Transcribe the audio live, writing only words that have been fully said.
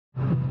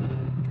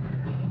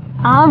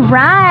All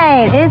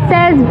right, it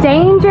says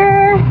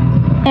danger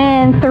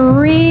in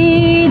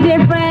 3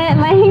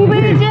 different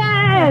languages.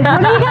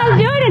 What are you guys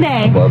doing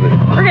today? Love it.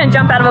 We're gonna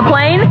jump out of a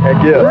plane.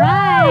 Heck yeah.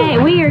 Right,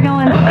 we are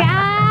going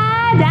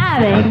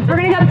skydiving. We're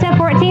gonna go up to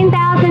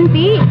 14,000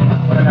 feet,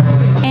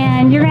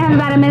 and you're gonna have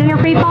about a minute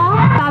of free fall,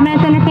 5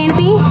 minutes under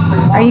canopy.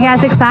 Are you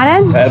guys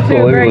excited?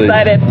 Absolutely. Super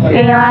excited.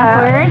 Any last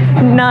words?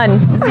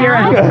 None. 0.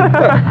 All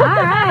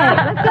right,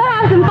 let's go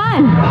have some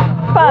fun.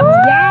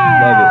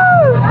 Yeah. Love it.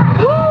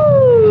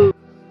 Woo!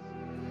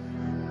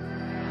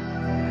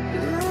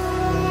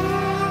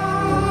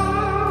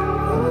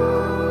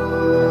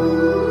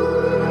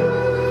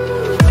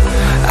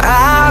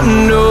 I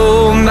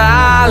know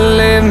my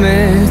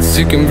limits,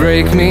 you can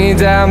break me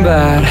down,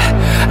 but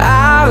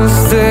I'll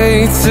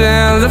stay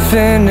till the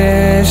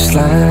finish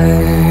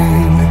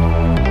line.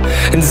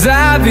 And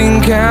I've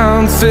been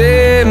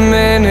counting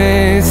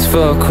minutes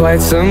for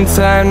quite some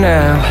time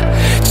now,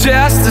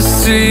 just to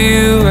see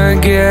you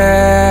again.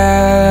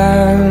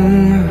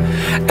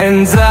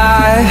 And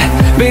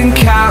I've been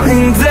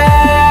counting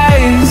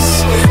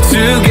days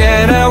to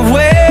get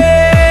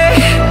away,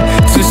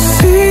 to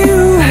see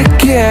you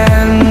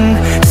again,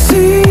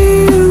 see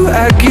you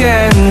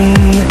again.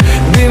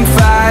 Been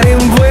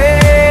finding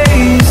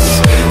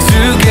ways to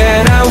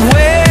get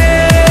away,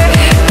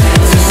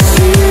 to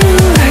see you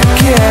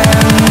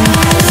again,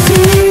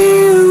 see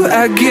you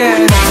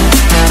again.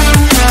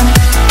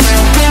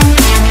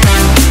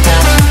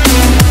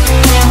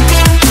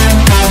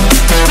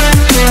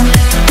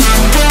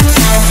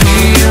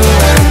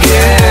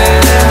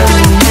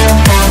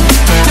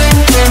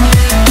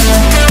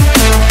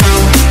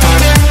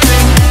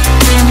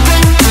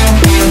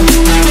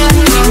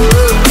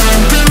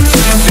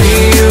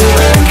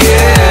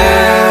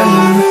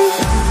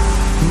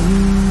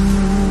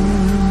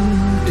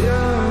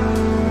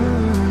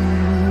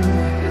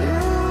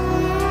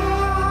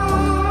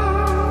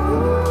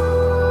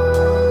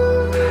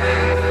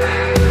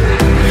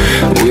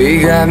 We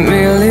got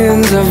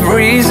millions of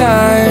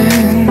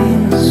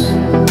reasons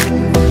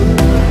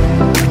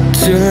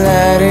to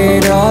let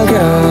it all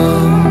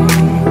go.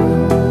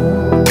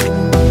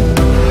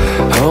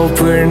 Hope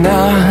we're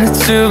not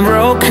too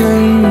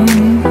broken.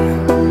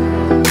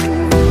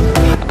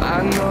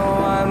 I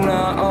know I'm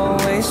not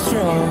always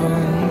strong,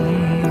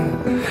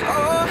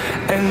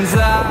 and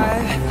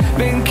I've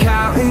been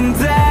counting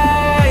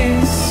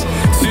days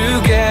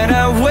to get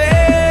away.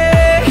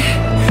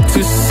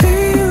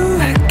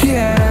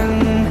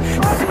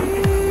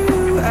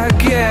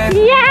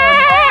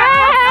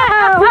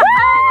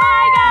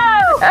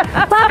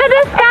 Welcome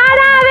to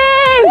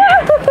skydiving!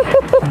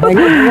 I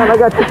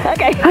got you.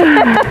 Okay.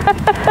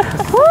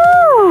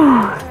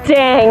 Woo!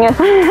 Dang.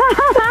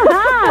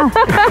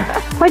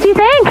 What'd you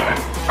think?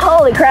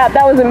 Holy crap,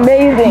 that was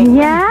amazing.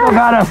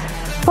 Yeah?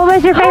 What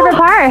was your favorite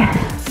part?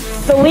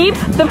 The leap,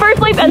 the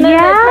first leap, and then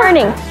the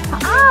turning.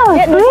 Oh,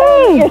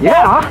 sweet!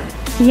 Yeah.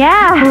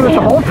 Yeah. The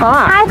whole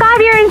time. High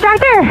five your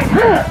instructor.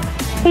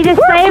 He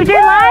just saved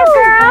your life,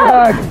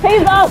 girl.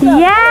 He's awesome.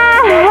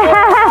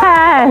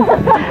 Yes!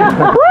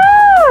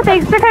 Woo!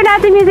 Thanks for coming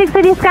out to Music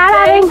City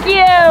Skydiving. Thank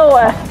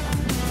you.